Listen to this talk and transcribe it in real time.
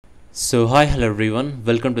Hello everyone,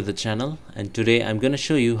 welcome to the channel, and today I'm going to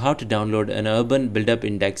show you how to download an urban build-up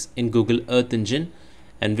index in Google Earth Engine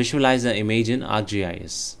and visualize the image in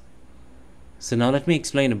ArcGIS. So now let me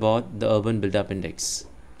explain about the urban build-up index.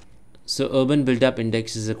 So urban build-up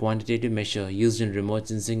index is a quantitative measure used in remote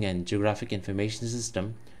sensing and geographic information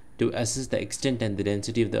system to assess the extent and the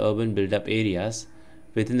density of the urban build-up areas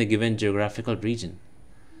within the given geographical region.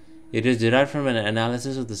 It is derived from an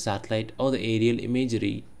analysis of the satellite or the aerial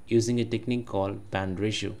imagery using a technique called band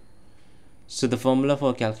ratio. So the formula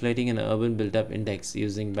for calculating an urban build-up index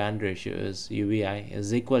using band ratio is UBI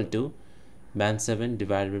is equal to band 7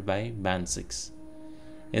 divided by band 6.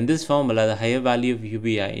 In this formula, the higher value of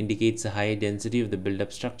UBI indicates the higher density of the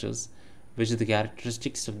build-up structures, which are the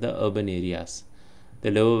characteristics of the urban areas.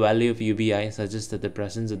 The lower value of UBI suggests that the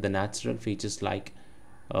presence of the natural features like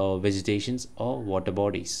vegetations or water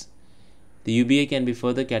bodies. The UBI can be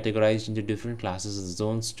further categorized into different classes of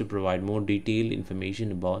zones to provide more detailed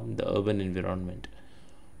information about the urban environment.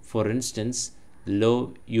 For instance, the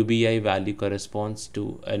low UBI value corresponds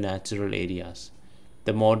to natural areas.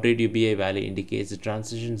 The moderate UBI value indicates the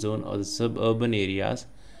transition zone or the suburban areas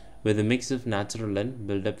with a mix of natural and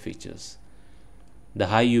build-up features. The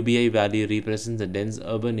high UBI value represents a dense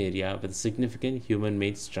urban area with significant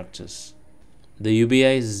human-made structures. The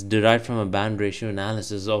UBI is derived from a band ratio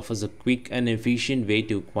analysis, offers a quick and efficient way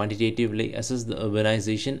to quantitatively assess the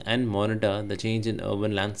urbanization and monitor the change in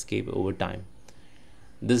urban landscape over time.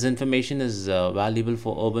 This information is valuable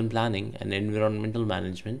for urban planning and environmental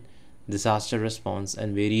management, disaster response,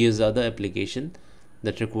 and various other applications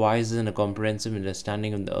that requires a comprehensive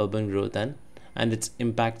understanding of the urban growth and its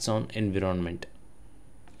impacts on environment.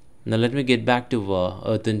 Now let me get back to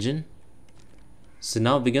Earth Engine. So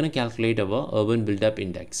now we're going to calculate our urban build-up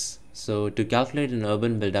index. So to calculate an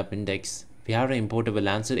urban build-up index, we have to import our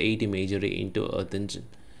Landsat 8 imagery into Earth Engine.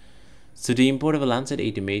 So to import our Landsat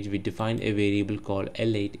 8 image, we define a variable called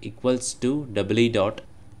L8 equals to EE dot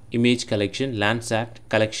image collection Landsat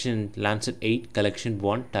collection Landsat 8 collection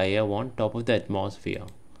 1 tier 1 top of the atmosphere.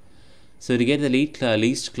 So to get the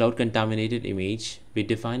least cloud contaminated image, we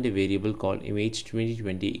defined a variable called image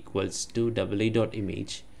 2020 equals to EE dot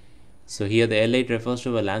image. So here the L8 refers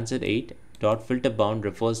to our Landsat 8 dot filter bound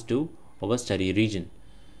refers to our study region.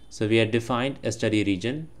 So we have defined a study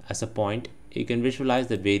region as a point. You can visualize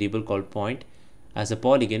the variable called point as a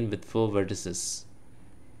polygon with 4 vertices.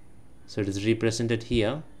 So it is represented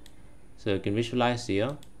here. So you can visualize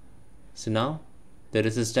here. So now there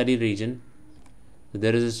is a study region.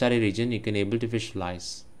 There is a study region you can able to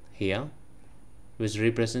visualize here, which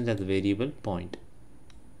represents as the variable point.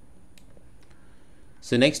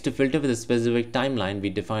 So next, to filter with a specific timeline, we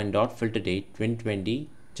define dot filter date 2020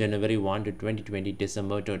 January 1 to 2020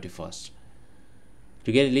 December 31st.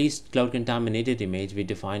 To get a least cloud contaminated image, we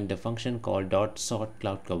defined a function called dot sort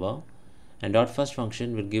cloud cover, and dot first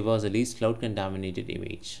function will give us a least cloud contaminated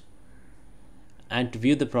image. And to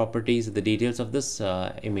view the properties of the details of this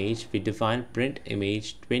image, we define print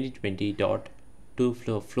image 2020 dot to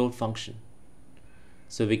float function.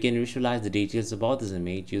 So we can visualize the details about this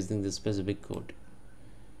image using this specific code.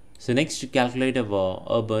 So next, to calculate our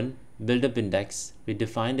urban build-up index, we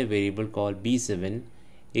defined a variable called B7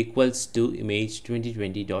 equals to image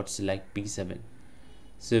 2020 dot select B7.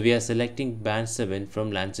 So we are selecting band 7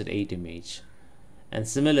 from Landsat 8 image. And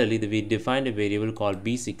similarly, we defined a variable called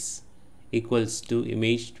B6 equals to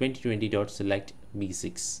image 2020 dot select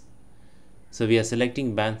B6. So we are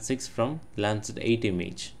selecting band 6 from Landsat 8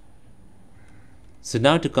 image. So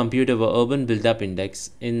now to compute our urban build-up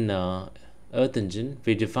index in Earth Engine,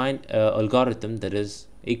 we defined an algorithm that is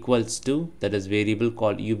variable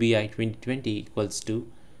called UBI 2020 equals to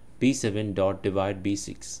B7 dot divide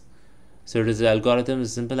B6. So it is the algorithm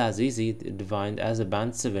as simple as easy, defined as a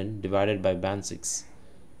band 7 divided by band 6,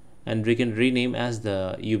 and we can rename as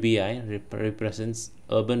the UBI represents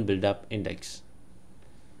urban build-up index.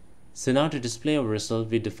 So now to display our result,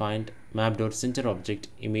 we defined map.center object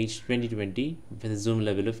image 2020 with a zoom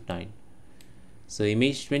level of 9. So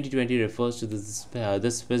image 2020 refers to this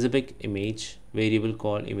specific image variable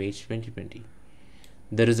called image 2020.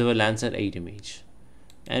 There is our Landsat 8 image,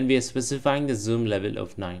 and we are specifying the zoom level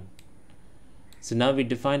of 9. So now we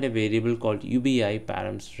defined a variable called UBI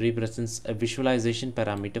params represents a visualization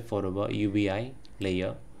parameter for our UBI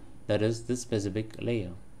layer, that is this specific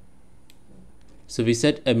layer. So we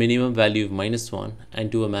set a minimum value of -1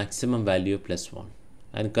 and to a maximum value of +1,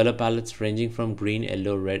 and color palettes ranging from green,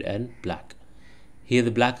 yellow, red, and black. Here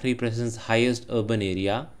the black represents highest urban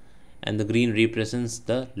area and the green represents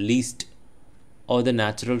the least or the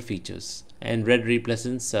natural features, and red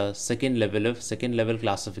represents a second level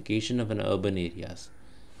classification of an urban areas.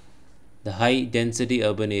 The high density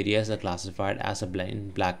urban areas are classified as a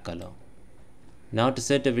black color. Now to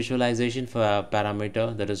set a visualization for a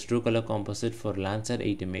parameter that is true color composite for Landsat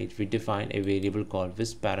 8 image, we define a variable called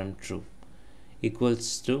visparam true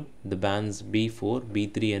equals to the bands B4,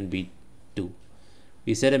 B3 and B2.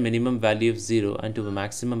 We set a minimum value of 0 and to a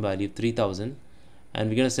maximum value of 3000, and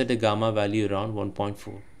we're going to set a gamma value around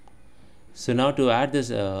 1.4. So now to add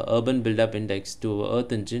this urban buildup index to our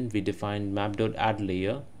Earth engine, we define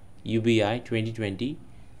map.addLayer UBI 2020.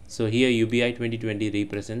 So here UBI 2020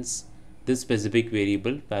 represents this specific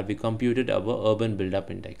variable where we computed our urban buildup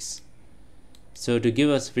index. So to give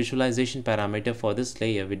us visualization parameter for this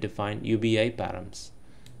layer, we define UBI params.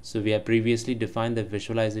 So we have previously defined the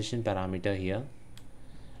visualization parameter here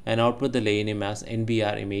and output the layer name as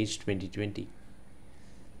NBR image 2020.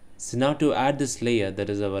 So now to add this layer, that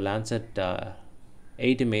is our Landsat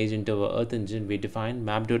 8 image, into our Earth engine, we define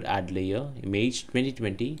map.addLayer image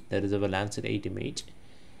 2020, that is our Landsat 8 image,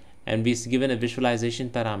 and we given a visualization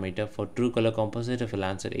parameter for true color composite of a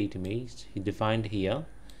Landsat 8 image. We defined here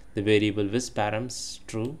the variable visparams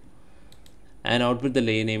true and output the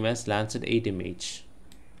layer name as Landsat 8 image.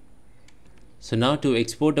 So now to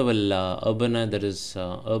export our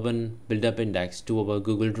urban buildup index to our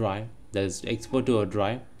Google Drive, that is export to our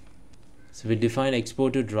drive. So we define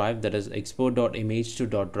export to drive, that is export.image to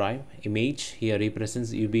 .drive. Image here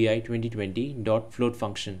represents UBI 2020 .float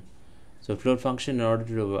function. So float function, in order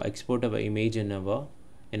to export our image in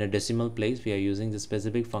a decimal place, we are using the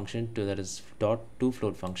specific function that is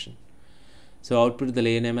 .toFloat function. So output the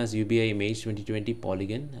layer name as UBI image 2020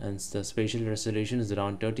 polygon, and the spatial resolution is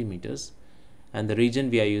around 30 meters. And the region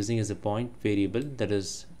we are using is a point variable, that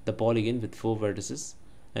is the polygon with 4 vertices.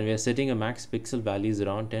 And we are setting a max pixel values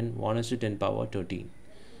around 1:10 power 13.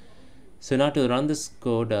 So now to run this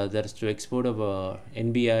code, that is to export our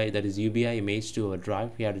NBI, that is UBI image, to our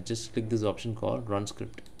drive, we have to just click this option called run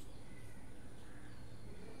script.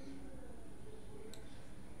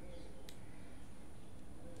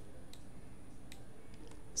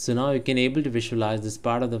 So now you can able to visualize this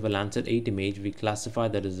part of the Landsat 8 image. We classify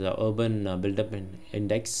that as a urban buildup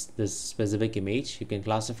index, this specific image. You can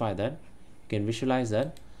classify that. You can visualize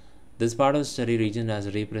that. This part of the study region,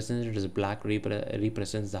 as represented as black,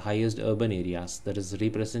 represents the highest urban areas, that is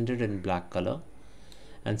represented in black color.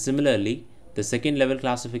 And similarly, the second level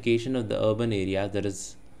classification of the urban area, that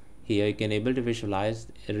is here, you can able to visualize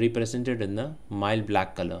represented in the mild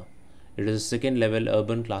black color. It is a second level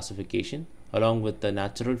urban classification along with the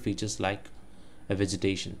natural features like a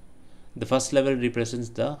vegetation. The first level represents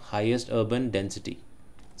the highest urban density.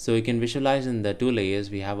 So you can visualize in the two layers,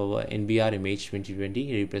 we have our NBR image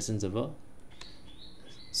 2020 represents our.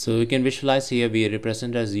 So you can visualize here we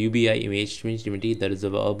represent as UBI image 2020, that is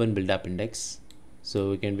our urban buildup index. So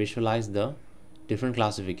we can visualize the different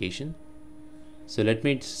classification. So let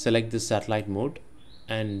me select this satellite mode,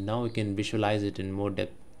 and now we can visualize it in more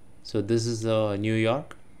depth. So this is New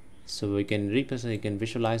York. So we can represent, you can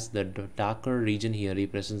visualize the darker region here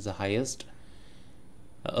represents the highest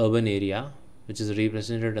urban area, which is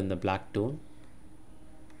represented in the black tone.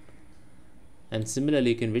 And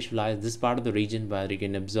similarly, you can visualize this part of the region where you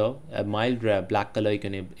can observe a mild black color. You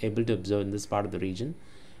can able to observe in this part of the region.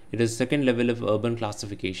 It is second level of urban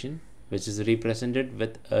classification, which is represented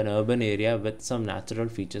with an urban area with some natural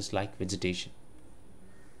features like vegetation.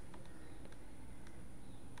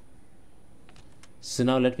 So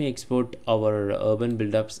now let me export our urban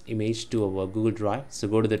buildups image to our Google Drive. So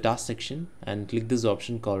go to the task section and click this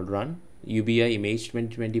option called run. UBI image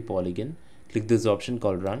 2020 polygon. Click this option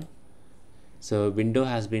called run. So a window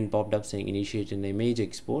has been popped up saying initiate an image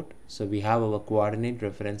export. So we have our coordinate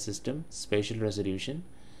reference system, spatial resolution.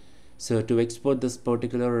 So to export this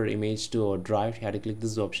particular image to our drive, you have to click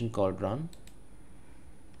this option called run.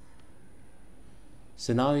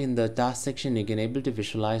 So now in the task section, you can able to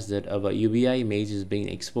visualize that our UBI image is being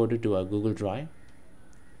exported to our Google Drive.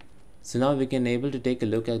 So now we can able to take a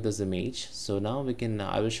look at this image. So now we can,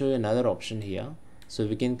 I will show you another option here. So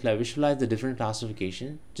we can visualize the different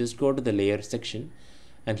classification. Just go to the layer section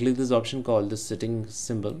and click this option called the setting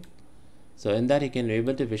symbol. So in that you can be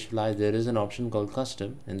able to visualize there is an option called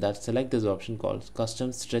custom, and that select this option called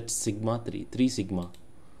custom stretch sigma 3 sigma,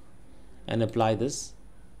 and apply this.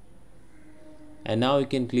 And now you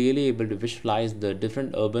can clearly able to visualize the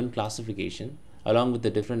different urban classification along with the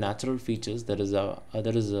different natural features that is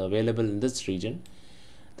available in this region.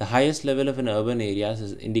 The highest level of an urban areas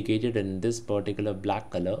is indicated in this particular black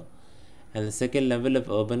color, and the second level of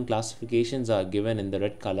urban classifications are given in the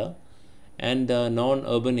red color, and the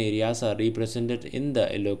non-urban areas are represented in the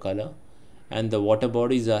yellow color, and the water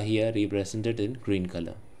bodies are here represented in green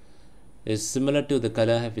color. is similar to the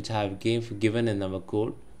color which I have given in our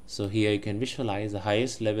code. So here you can visualize the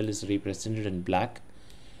highest level is represented in black,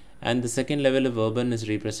 and the second level of urban is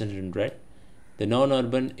represented in red. The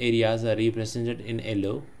non-urban areas are represented in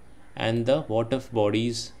yellow, and the water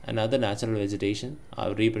bodies and other natural vegetation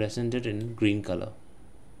are represented in green color.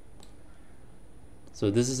 So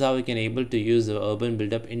this is how we can able to use the urban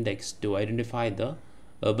buildup index to identify the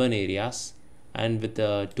urban areas, and with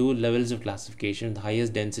the two levels of classification, the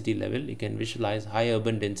highest density level, you can visualize high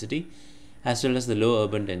urban density as well as the low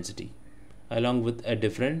urban density along with a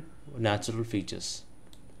different natural features.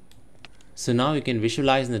 So now you can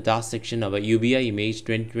visualize in the task section our UBI image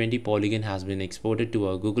 2020 polygon has been exported to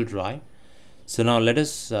our Google Drive. So now let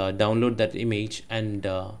us download that image and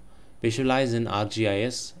visualize in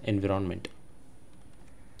ArcGIS environment.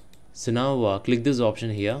 So now click this option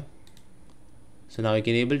here. So now you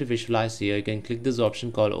can able to visualize here. You can click this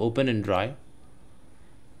option called open in Drive.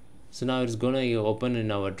 So now it's going to open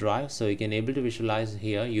in our Drive. So you can able to visualize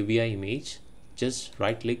here UBI image. Just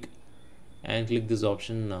right click and click this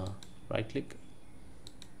option, right click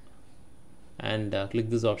and click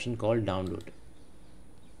this option called download.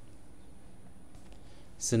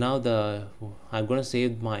 So now I'm going to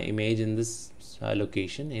save my image in this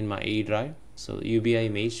location in my A drive. So UBI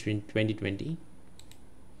image 2020.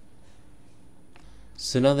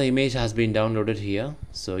 So now the image has been downloaded here.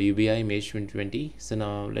 So UBI image 2020. So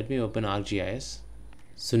now let me open ArcGIS.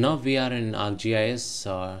 So now we are in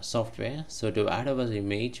ArcGIS software. So to add our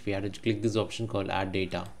image, we have to click this option called add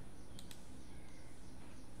data.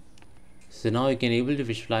 So now you can able to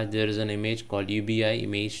visualize there is an image called UBI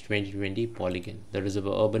image 2020 polygon. That is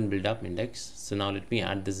our urban buildup index. So now let me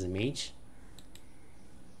add this image.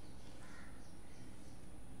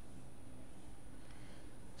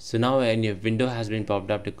 So now a new window has been popped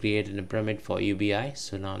up to create a pyramid for UBI.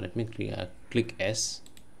 So now let me click S.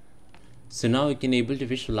 So now you can able to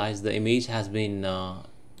visualize the image has been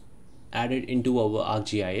added into our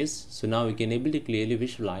ArcGIS. So now we can able to clearly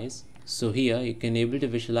visualize. So here you can able to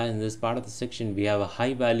visualize in this part of the section we have a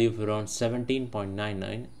high value of around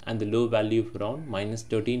 17.99 and the low value of around minus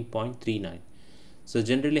 13.39. So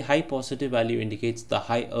generally high positive value indicates the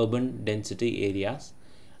high urban density areas,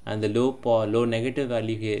 and the low negative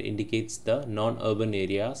value here indicates the non-urban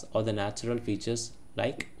areas or the natural features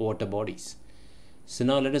like water bodies. So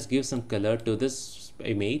now let us give some color to this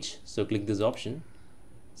image. So click this option.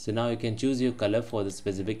 So now you can choose your color for the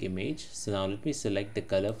specific image. So now let me select the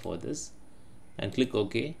color for this and click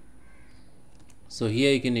OK. So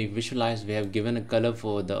here you can visualize we have given a color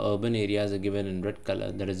for the urban areas are given in red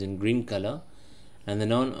color, that is in green color, and the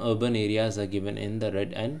non-urban areas are given in the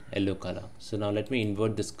red and yellow color. So now let me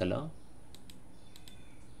invert this color.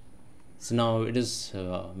 So now it is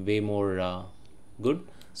way more good.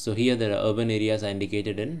 So here the urban areas are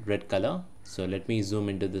indicated in red color. So let me zoom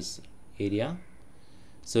into this area.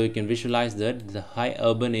 So you can visualize that the high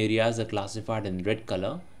urban areas are classified in red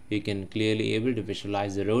color. You can clearly able to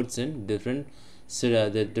visualize the roads in different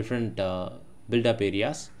build-up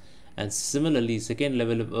areas, and similarly second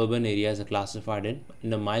level of urban areas are classified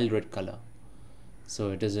in a mild red color.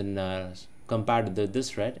 So it is in compared to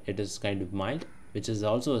this red, it is kind of mild, which is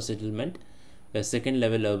also a settlement, a second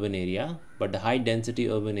level urban area, but the high density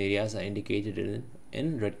urban areas are indicated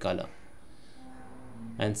in red color.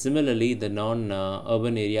 And similarly the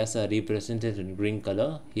non-urban areas are represented in green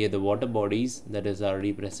color. Here the water bodies that is are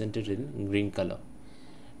represented in green color,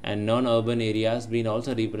 and non-urban areas being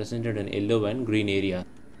also represented in yellow and green area,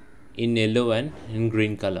 in yellow and in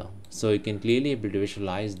green color. So you can clearly able to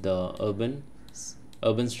visualize the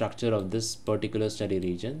urban structure of this particular study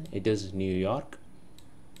region. It is New York.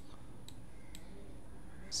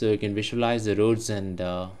 So you can visualize the roads and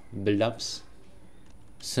build-ups.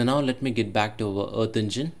 So now let me get back to our Earth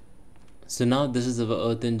Engine. So now this is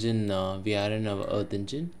our Earth Engine. We are in our Earth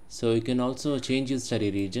Engine. So you can also change your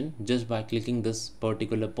study region just by clicking this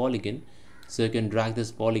particular polygon. So you can drag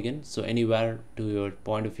this polygon so anywhere to your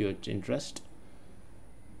point of your interest,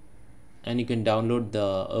 and you can download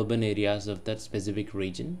the urban areas of that specific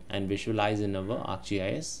region and visualize in our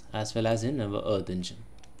ArcGIS as well as in our Earth Engine.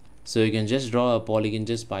 So you can just draw a polygon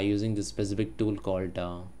just by using this specific tool called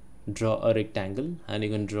draw a rectangle, and you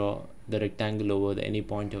can draw the rectangle over any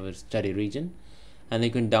point of a study region, and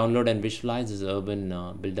you can download and visualize this urban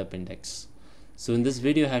buildup index. So in this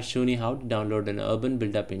video I have shown you how to download an urban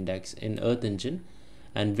buildup index in Earth Engine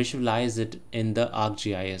and visualize it in the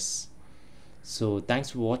ArcGIS. So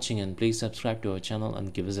thanks for watching, and please subscribe to our channel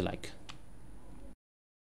and give us a like.